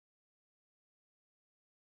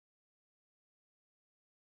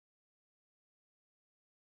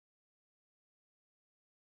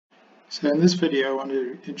So in this video I want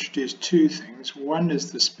to introduce two things. One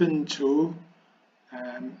is the spin tool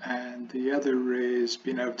and the other is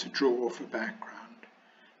being able to draw off a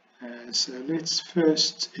background. So let's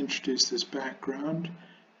first introduce this background.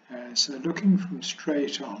 So looking from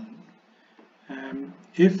straight on,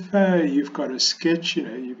 if you've got a sketch,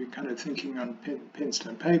 you've been kind of thinking on pencil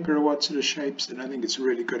and paper what sort of shapes, then I think it's a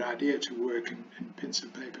really good idea to work in pencil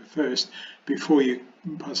and paper first before you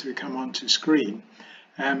possibly come onto screen.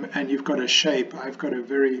 And you've got a shape. I've got a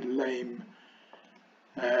very lame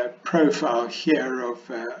profile here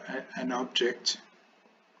of an object.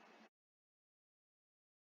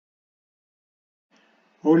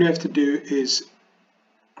 All you have to do is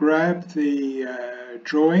grab the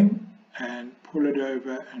drawing and pull it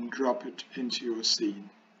over and drop it into your scene.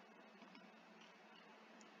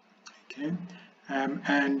 Okay,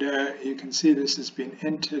 and you can see this has been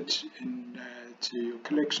entered to your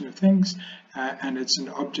collection of things, and it's an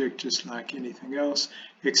object just like anything else,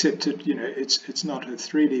 except that it's not a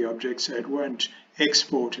 3D object, so it won't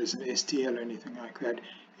export as an STL or anything like that.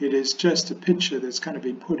 It is just a picture that's kind of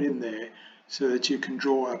been put in there so that you can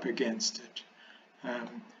draw up against it.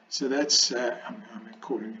 So that's I'm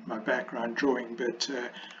calling it my background drawing, but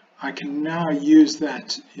I can now use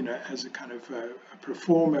that as a kind of a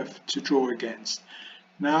performer to draw against.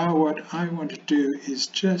 Now what I want to do is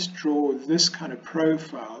just draw this kind of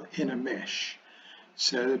profile in a mesh.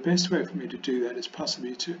 So the best way for me to do that is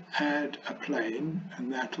possibly to add a plane,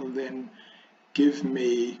 and that will then give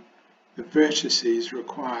me the vertices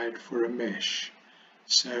required for a mesh.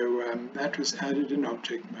 So that was added in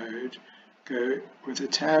object mode. Go with a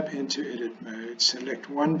tab into edit mode,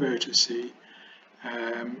 select one vertice,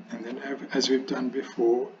 and then as we've done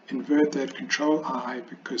before, invert that Control-I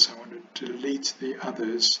because I want to delete the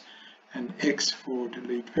others, and X for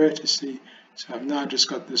delete vertice. So I've now just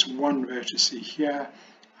got this one vertice here.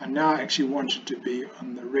 I now actually want it to be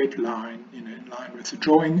on the red line, in line with the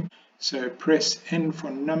drawing. So press N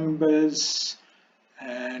for numbers,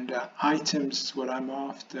 and items is what I'm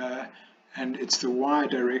after, and it's the Y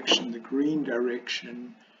direction, the green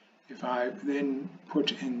direction. If I then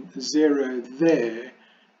put in 0 there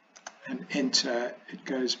and enter, it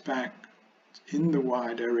goes back in the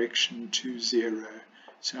Y direction to 0.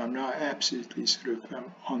 So I'm now absolutely sort of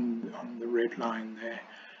on the red line there.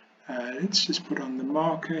 Let's just put on the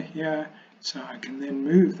marker here, so I can then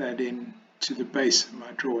move that in to the base of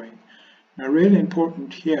my drawing. Now really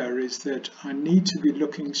important here is that I need to be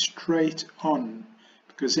looking straight on,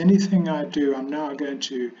 because anything I do, I'm now going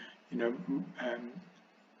to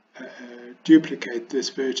duplicate this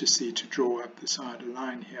vertex to draw up the side of the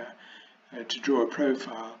line here, to draw a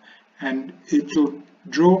profile, and it will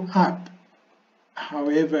draw up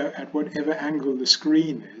however at whatever angle the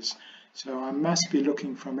screen is. So I must be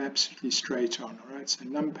looking from absolutely straight on. All right, so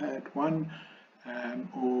numpad 1,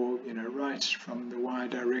 or right from the Y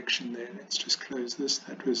direction there. Let's just close this.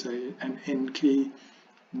 That was an N key,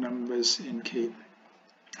 numbers N key.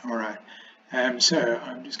 All right, so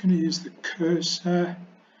I'm just going to use the cursor,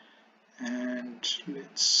 and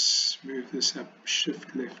let's move this up,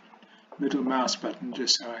 shift left middle mouse button,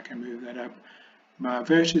 just so I can move that up. My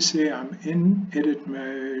vertex, I'm in edit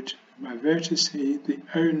mode. My vertex, the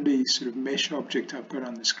only sort of mesh object I've got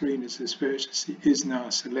on the screen is this vertex, is now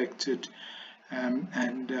selected.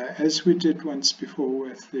 And as we did once before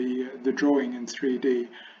with the drawing in 3D,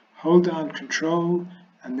 hold down Control,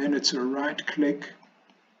 and then it's a right click,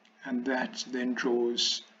 and that then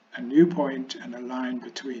draws a new point and a line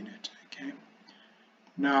between it. Okay.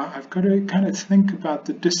 Now I've got to kind of think about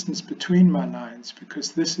the distance between my lines,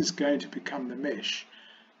 because this is going to become the mesh,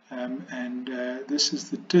 and this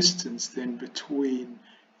is the distance then between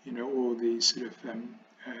all these sort of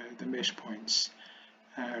the mesh points.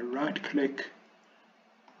 Right click,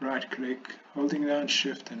 holding down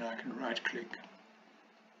Shift, and I can right click.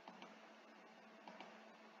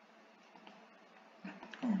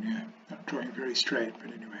 Oh yeah, not drawing very straight,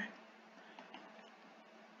 but anyway.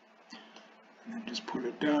 And then just pull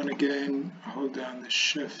it down again, hold down the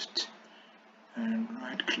Shift, and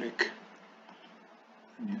right click.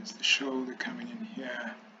 And here's the shoulder coming in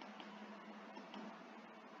here.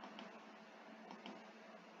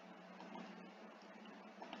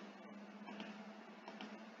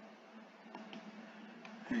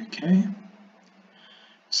 Okay.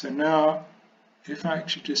 So now, if I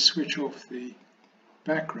actually just switch off the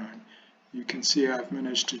background, you can see I've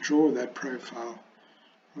managed to draw that profile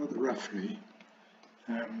rather roughly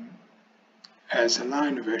as a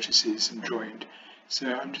line of vertices and joined.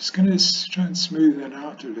 So I'm just going to try and smooth that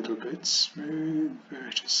out a little bit. Smooth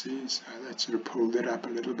vertices, that sort of pulled it up a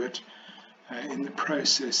little bit. in the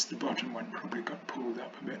process the bottom one probably got pulled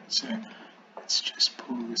up a bit, so let's just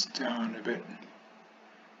pull this down a bit.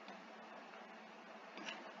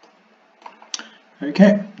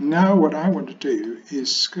 Okay, now what I want to do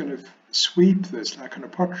is kind of sweep this like on a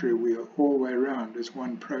pottery wheel all the way around as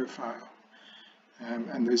one profile.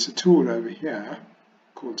 And there's a tool over here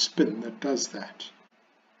called spin that does that.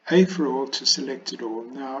 A for all to select it all.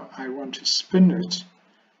 Now I want to spin it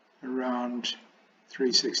around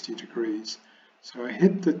 360 degrees. So I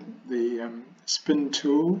hit the spin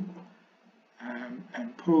tool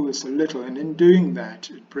and pull this a little, and in doing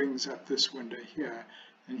that it brings up this window here.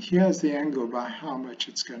 And here's the angle by how much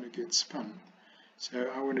it's going to get spun.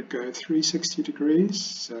 So I want to go 360 degrees,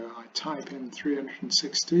 so I type in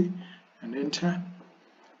 360 and enter,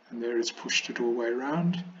 and there it's pushed it all the way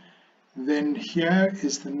around. Then here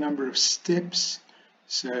is the number of steps.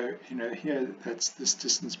 So, here that's this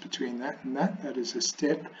distance between that and that is a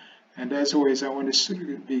step. And as always, I want to sort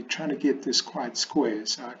of be trying to get this quite square,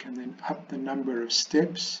 so I can then up the number of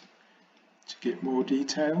steps to get more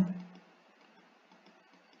detail.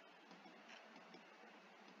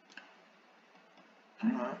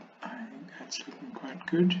 I think that's looking quite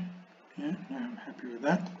good. Yeah, no, I'm happy with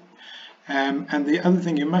that. And the other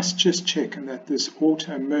thing you must just check and that this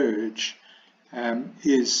auto merge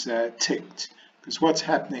is ticked, because what's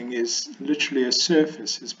happening is literally a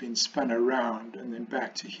surface has been spun around and then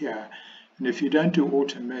back to here, and if you don't do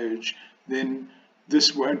auto merge, then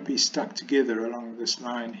this won't be stuck together along this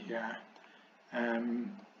line here.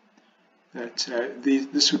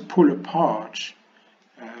 This would pull apart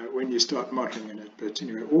when you start modeling in it, but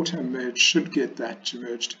anyway, auto merge should get that to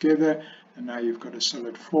merge together, and now you've got a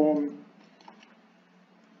solid form,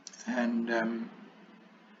 and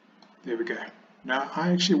there we go. Now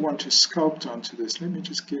I actually want to sculpt onto this. Let me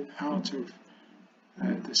just get out of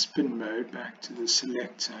the spin mode, back to the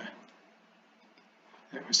selector.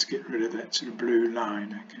 That was to get rid of that sort of blue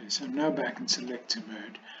line. Okay, so I'm now back in selector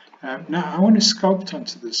mode. Now I want to sculpt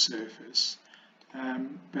onto the surface.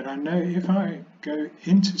 But I know if I go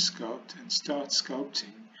into Sculpt and start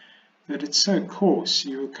sculpting that it's so coarse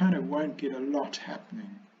you kind of won't get a lot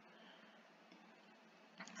happening.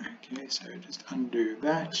 Okay, so just undo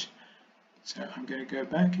that. So I'm going to go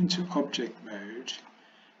back into object mode,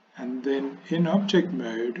 and then in object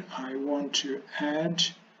mode I want to add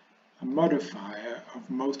a modifier of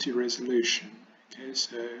multi-resolution. Okay,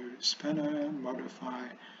 so spanner, modify,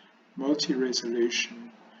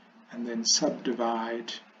 multi-resolution, and then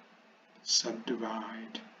subdivide.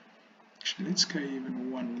 Actually, let's go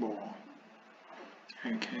even one more.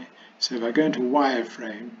 Okay, so if I go into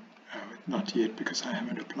wireframe, not yet because I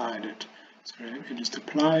haven't applied it. So let me just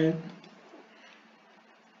apply it.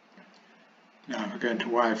 Now if I go into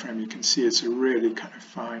wireframe, you can see it's a really kind of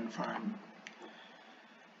fine.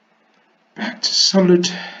 Back to solid.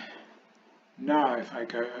 Now if I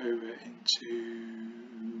go over into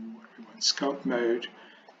what we want, sculpt mode,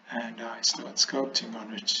 and I start sculpting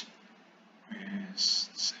on it with,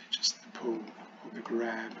 say, just the pull or the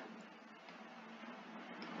grab.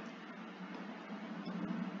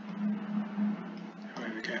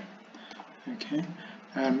 There we go. Okay.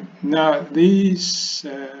 Now these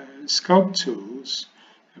sculpt tools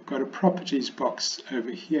have got a properties box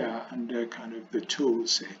over here under kind of the tool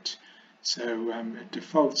set. So it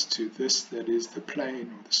defaults to this, that is the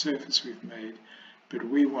plane or the surface we've made, but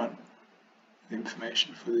we want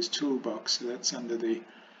information for this toolbox, so that's under the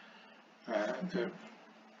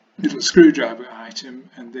little screwdriver item,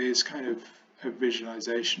 and there's kind of a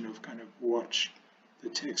visualization of kind of what the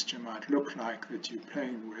texture might look like that you're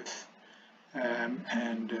playing with.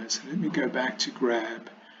 So let me go back to grab,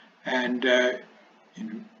 and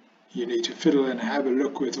you need to fiddle and have a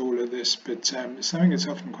look with all of this, but something that's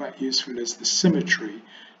often quite useful is the symmetry.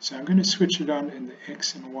 So I'm going to switch it on in the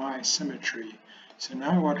X and Y symmetry. So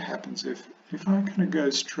now what happens if I kind of go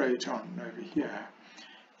straight on over here,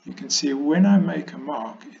 you can see when I make a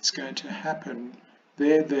mark, it's going to happen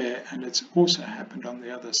there, and it's also happened on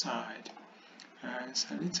the other side.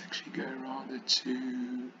 So let's actually go rather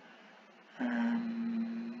to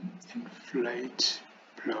inflate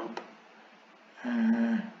blob.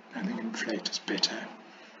 I think inflate is better.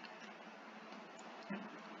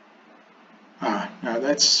 Now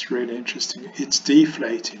that's really interesting. It's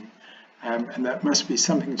deflating. And that must be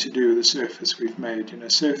something to do with the surface we've made.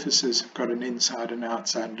 Surfaces have got an inside and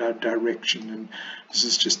outside direction, and this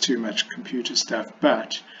is just too much computer stuff.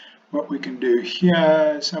 But what we can do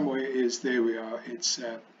here somewhere is, there we are, it's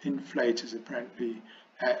inflate is apparently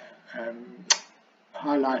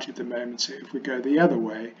highlighted at the moment. So if we go the other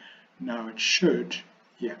way, now it should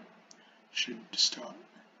start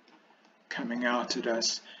coming out at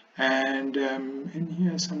us. And in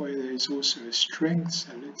here somewhere there's also a strength, so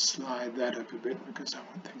let's slide that up a bit because I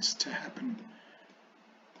want things to happen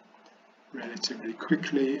relatively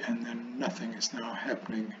quickly, and then nothing is now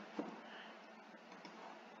happening.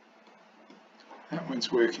 That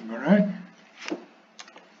one's working all right.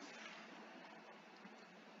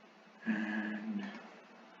 And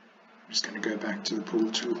I'm just going to go back to the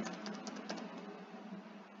pull tool.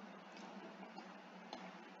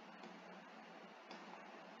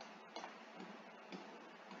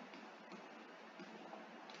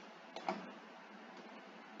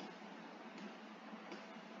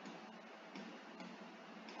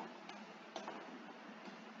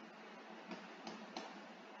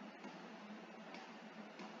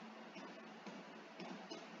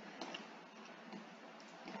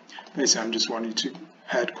 Basically, I'm just wanting to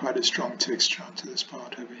add quite a strong texture onto this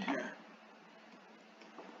part over here.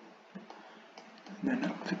 And then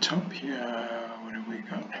at the top here, what have we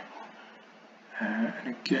got?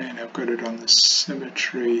 And again, I've got it on the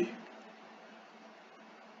Symmetry.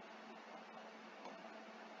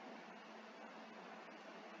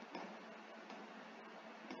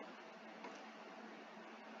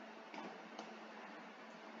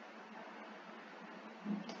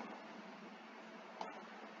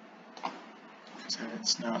 So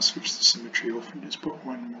let's now switch the Symmetry off and just put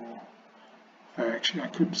one more. Actually, I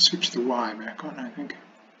could switch the Y back on, I think.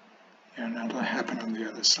 Yeah, and that'll happen on the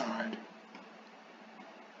other side.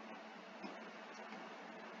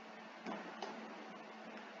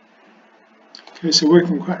 Okay, so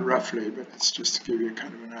working quite roughly, but it's just to give you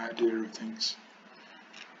kind of an idea of things.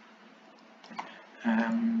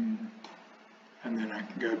 And then I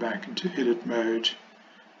can go back into edit mode,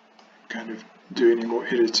 kind of do any more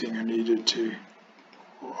editing I needed to,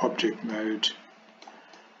 or object mode.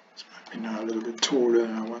 This might be now a little bit taller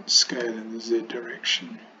and I want scale in the Z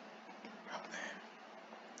direction. About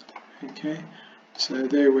there. Okay, so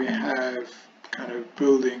there we have kind of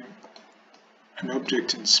building an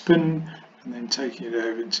object in spin and then taking it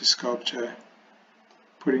over into Sculpture,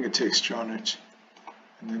 putting a texture on it,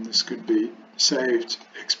 and then this could be saved,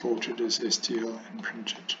 exported as STL and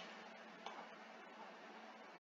printed.